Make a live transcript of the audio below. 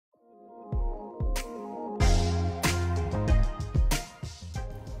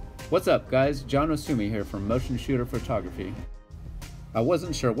What's up guys, John Osumi here from Motion Shooter Photography. I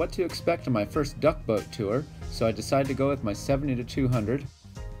wasn't sure what to expect on my first duck boat tour, so I decided to go with my 70-200.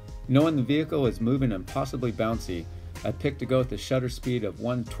 Knowing the vehicle is moving and possibly bouncy, I picked to go with a shutter speed of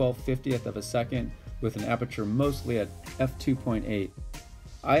 1/1250th of a second with an aperture mostly at f2.8.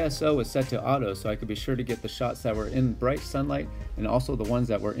 ISO was set to auto so I could be sure to get the shots that were in bright sunlight and also the ones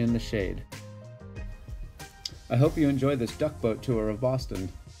that were in the shade. I hope you enjoy this duck boat tour of Boston.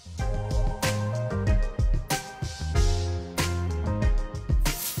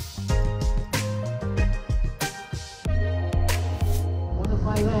 One of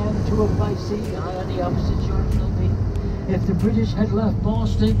by land, two of by sea, I on the opposite shore of me. If the British had left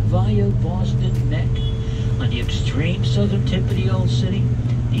Boston via Boston Neck, on the extreme southern tip of the old city,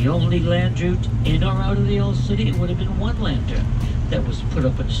 the only land route in or out of the old city, it would have been one lantern that was put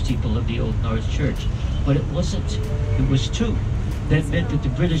up on the steeple of the old North Church. But it wasn't. It was two. That meant that the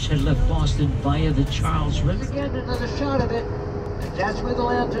British had left Boston via the Charles River. Again, another shot of it. And that's where the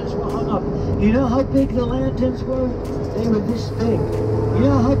lanterns were hung up. You know how big the lanterns were? They were this big. You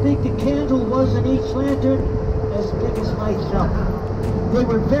know how big the candle was in each lantern? As big as my thumb. They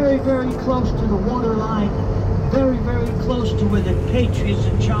were very, very close to the water line. Very, very close to where the Patriots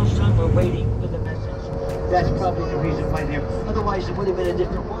in Charlestown were waiting for the message. That's probably the reason why they're... Otherwise, it would have been a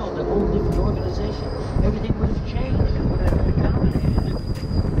different world, a whole different organization. Everything would have changed. It would have accommodated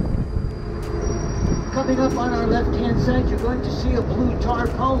everything. Coming up on our left-hand side, you're going to see a blue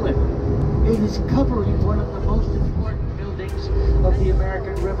tarpaulin. It is covering one of the most important buildings of the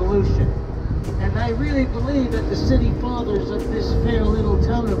American Revolution. And I really believe that the city fathers of this fair little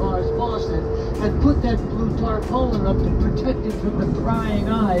town of ours, Boston, had put that blue tarpaulin up to protect it from the prying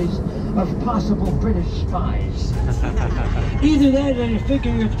eyes of possible British spies. Either that, or you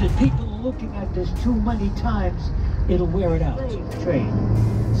figure if the people are looking at this too many times, it'll wear it out. Trade.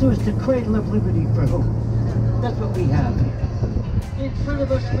 So it's the cradle of liberty for whom? That's what we have here. In front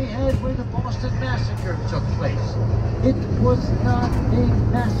of us we had where the Boston Massacre took place. It was not a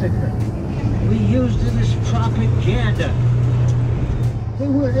massacre. We used it as propaganda. There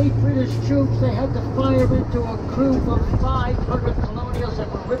were 8 British troops. They had to fire into a crew of 500 colonials that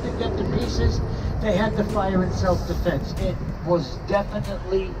were ripping them to pieces. They had to fire in self-defense. It was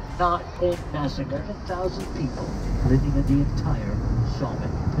definitely not a massacre. 1,000 people living in the entire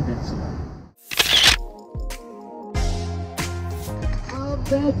Shawmut Peninsula. From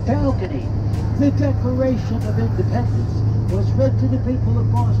that balcony, the Declaration of Independence was read to the people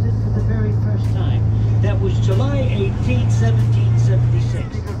of Boston for the very first time. That was July 18,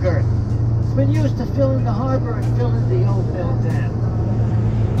 1776. It's been used to fill in the harbor and fill in the old mill dam.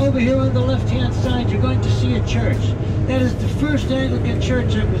 Over here on the left-hand side, you're going to see a church. That is the first Anglican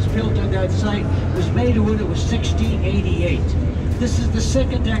church that was built on that site. It was made when it was 1688. This is the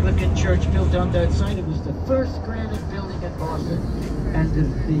second Anglican church built on that site. It was the first granite building in Boston, and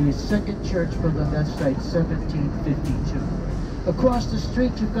the second church built on that site, 1752. Across the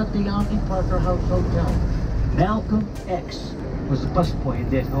street, you've got the Omni Parker House Hotel. Malcolm X was a busboy in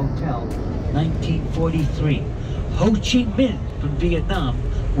that hotel, 1943. Ho Chi Minh from Vietnam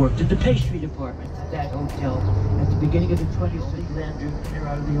worked in the pastry department at that hotel at the beginning of the 20th century. Landry, clear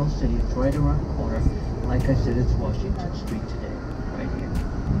out of the old city. It's right around the corner. Like I said, it's Washington Street today, right here.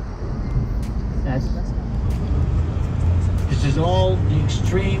 This is all the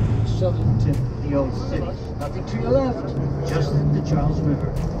extreme southern tip of the old city. Nothing to your left, just the Charles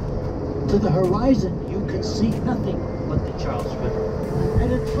River. To the horizon, you can see nothing but the Charles River.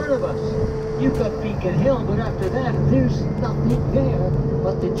 And in front of us, you've got Beacon Hill, but after that, there's nothing there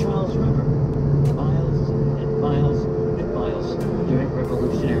but the Charles River. Miles and miles and miles during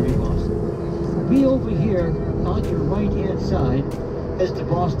Revolutionary Boston. We over here, on your right-hand side, is the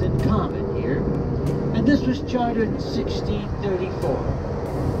Boston Common here. And this was chartered in 1634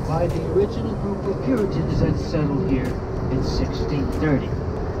 by the original group of Puritans that settled here in 1630.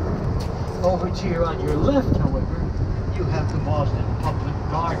 Over here on your left, however, you have the Boston Public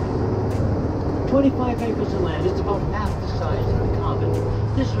Garden. 25 acres of land. It's about half the size of the Common.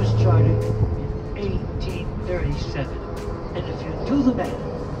 This was chartered in 1837. And if you do the math,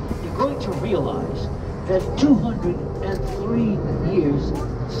 you're going to realize that 203 years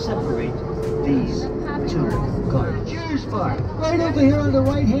separate these two gardens. Cheers bar, right over here on the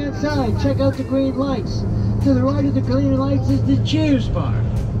right-hand side. Check out the green lights. To the right of the green lights is the Cheers bar.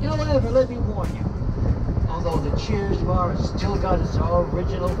 However, let me warn you, although the Cheers bar has still got its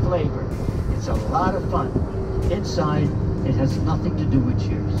original flavor, it's a lot of fun. Inside, it has nothing to do with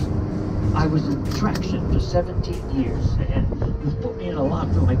Cheers. I was in traction for 17 years, and it put me in a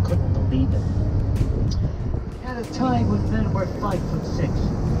locker room. I couldn't believe it. At a time when men were 5'6",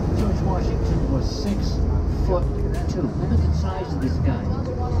 George Washington was 6'2". Look at the size of this guy.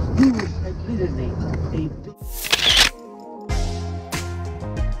 He was admittedly a big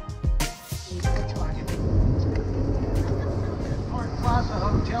Park Plaza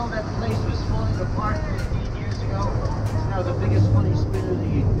Hotel, that place was falling apart 15 years ago. It's now the biggest money spinner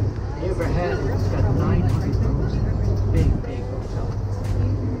they ever had. It's got 900 rooms. Big hotel.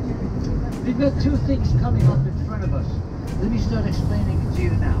 We've got two things coming up in front of us. Let me start explaining it to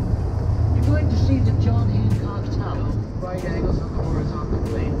you now. You're going to see the John Hancock Tower, right angles on the horizontal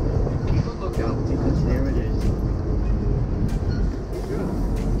plane. And keep a lookout because there it is.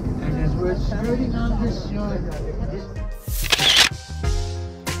 And as we're skirting on this the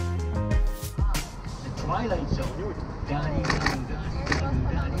Twilight Zone.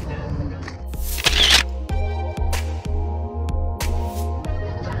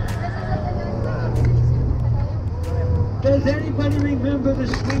 Does anybody remember the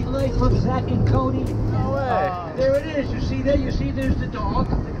Sweet Life of Zack and Cody? No way. There it is. You see there? You see there's the dog.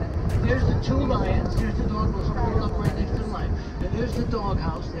 There's the two lions. There's the dog was pulled up right next to the lion. And there's the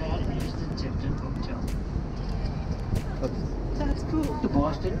doghouse. That is the Tipton Hotel. That's cool. The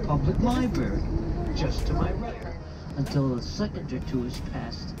Boston Public Library. Just to my right. Until a second or two is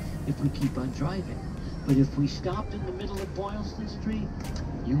passed if we keep on driving. But if we stopped in the middle of Boylston Street,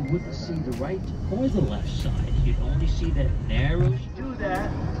 you wouldn't see the right or the left side. You'd only see that narrow. Do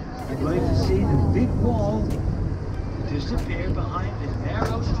that, you're going to see the big wall disappear behind this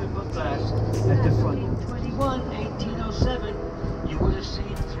narrow strip of glass at the front. In 1807, you would have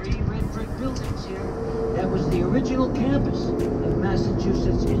seen 3 red brick buildings here. That was the original campus of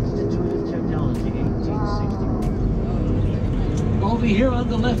Massachusetts Institute of Technology, 1861. Over here on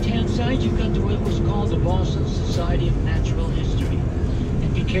the left-hand side, you've got what was called the Boston Society of Natural History.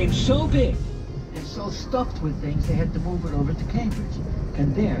 It became so big and so stuffed with things, they had to move it over to Cambridge.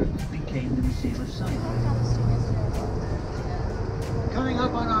 And there it became the Museum of Science. Coming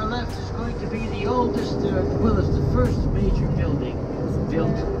up on our left is going to be the oldest, well, it's the first major building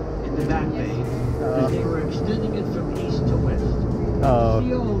built in the Back Bay. They were extending it from east to west. It's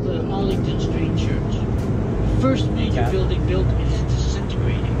the old Arlington Street Church. First major building built is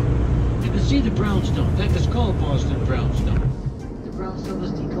disintegrating. You can see the brownstone. In fact, it's called Boston Brownstone. The brownstone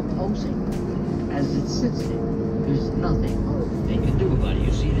is decomposing. As it sits there, there's nothing they can do about it.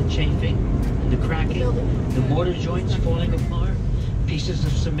 You see the chafing, and the cracking, the mortar joints falling apart, pieces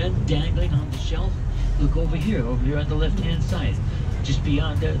of cement dangling on the shelf. Look over here on the left-hand side. Just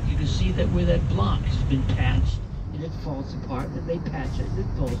beyond that, you can see that where that block has been patched. And it falls apart, and they patch it, and it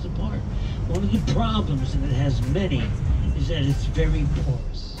falls apart. One of the problems, and it has many, is that it's very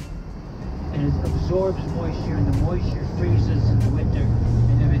porous. And it absorbs moisture, and the moisture freezes in the winter,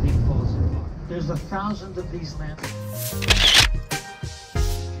 and everything falls apart. There's 1,000 of these lamps.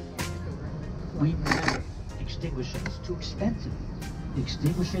 We never extinguish them. It's too expensive. You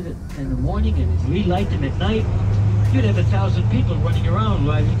extinguish it in the morning and relight them at night. You'd have 1,000 people running around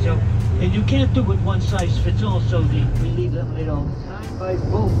lighting, so, and you can't do it one size fits all, so we leave them lit all the time. By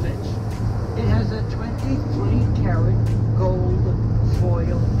Bullfinch. It has a 23-karat gold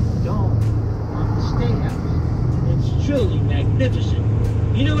foil dome on the State House. It's truly magnificent.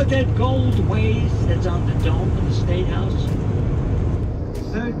 You know what that gold weighs that's on the dome of the State House?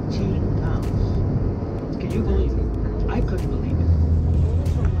 13 pounds. Can you believe it? I couldn't believe it.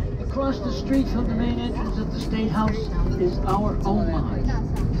 Across the street from the main entrance of the State House is our homage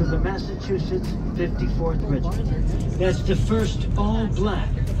to the Massachusetts 54th Regiment. That's the first all-black,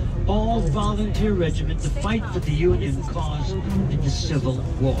 all-volunteer regiment to fight for the Union cause in the Civil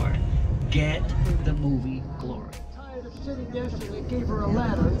War. Get the movie Glory. Tired of sitting there, so they gave her a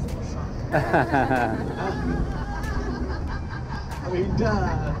ladder. I mean,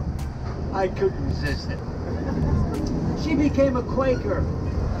 I couldn't resist it. She became a Quaker.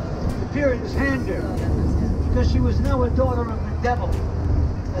 The Puritans hanged her because she was now a daughter of the devil,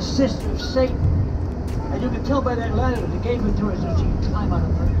 a sister of Satan. And you can tell by that ladder they gave it to her so she could climb out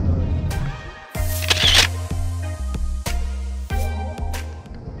of purgatory.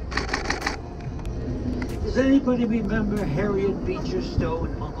 Does anybody remember Harriet Beecher Stowe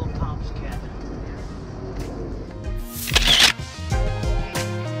and Uncle Tom's Cabin?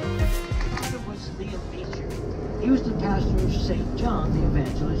 It was Liam Beecher. He was the pastor of St. John the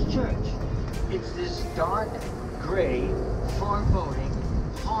Evangelist Church. It's this dark, gray, foreboding,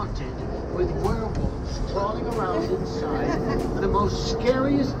 haunted, with werewolves crawling around inside. The most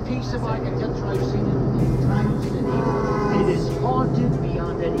scariest piece of architecture I've seen in the entire city. It is haunted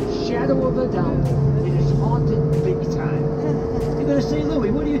beyond any shadow of a doubt. It is haunted big time. You're going to say,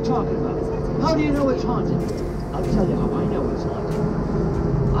 Louie, what are you talking about? How do you know it's haunted? I'll tell you how I know it's haunted.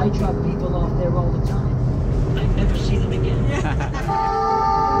 I drop people off there all the time. I never see them again.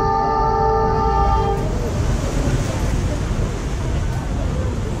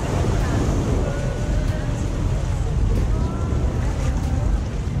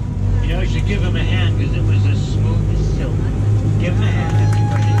 You know, I should give him a hand because it was as smooth as silk. Give him a hand,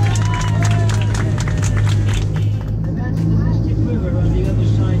 everybody. And that's the Mystic River on the other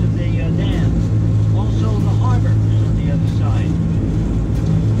side of the dam. Also, the harbor is on the other side.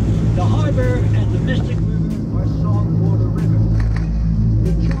 The harbor and the Mystic River are saltwater rivers.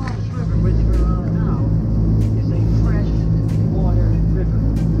 The Charles River, which we're on now, is a freshwater river.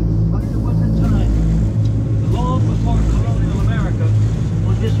 But there was a time, long before colonial America,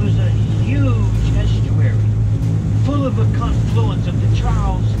 when this was a huge estuary, full of a confluence of the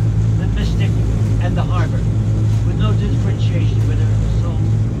Charles, the Mystic, and the harbor, with no differentiation whether it was salt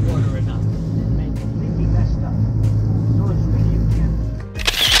water or not. It made completely messed up. So it's really you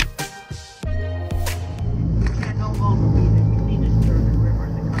can no longer be the cleanest urban river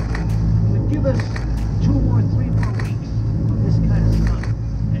in the country. But give us 2 or 3 more weeks of this kind of sun,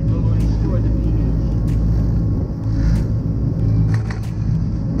 and we'll restore the pH.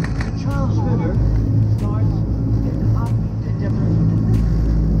 The Charles River starts in the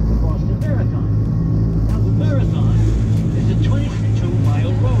Boston Marathon. Now the marathon is a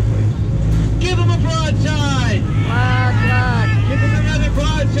 22-mile road race. Give him a broadside! Quack, quack. Give him another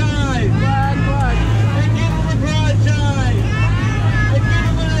broadside! Quack, quack. And give him a broadside! And give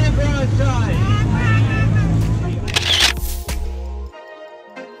him another broadside!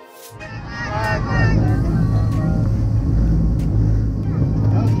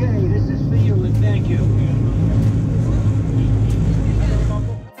 Okay, this is for you, and thank you.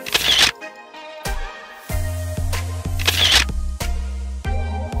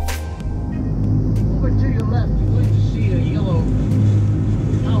 Over to your left, you're going to see a yellow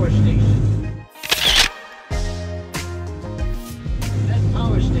power station. That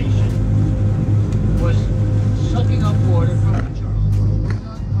power station was sucking up water from the Charles.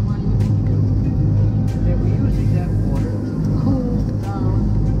 They were using that water to cool down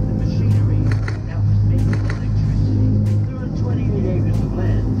the machinery that was making electricity. There were 28 acres of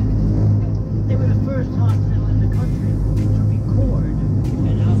land. They were the first hospital in the country to record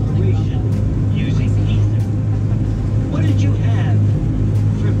an operation using ether. What did you have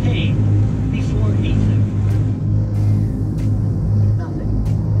for pain before ether? Nothing.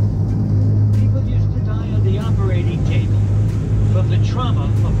 People used to die on the operating table from the trauma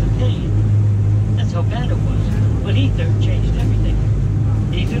of the pain. That's how bad it was. But ether changed everything.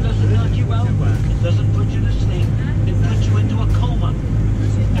 Ether doesn't knock you out. It doesn't put you to sleep. It puts you into a coma.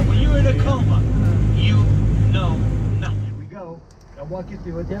 And when you're in a coma, you know nothing. Here we go. I'll walk you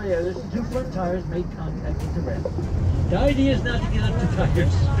through it. There you are. There's the 2 front tires made contact with the rim. The idea is not to get up the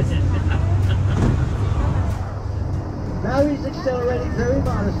tires. Now he's accelerating very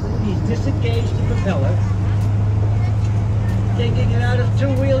modestly. He's disengaged the propeller, taking it out of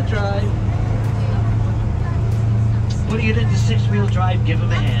 2-wheel drive, putting it into 6-wheel drive. Give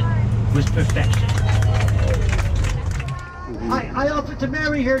him a hand. Was perfection. I offered to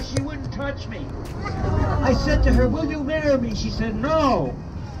marry her. She wouldn't touch me. I said to her, "Will you marry me?" She said, "No."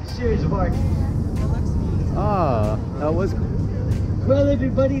 A series of arguments. Ah, that was Well,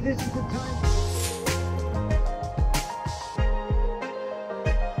 everybody, this is the time.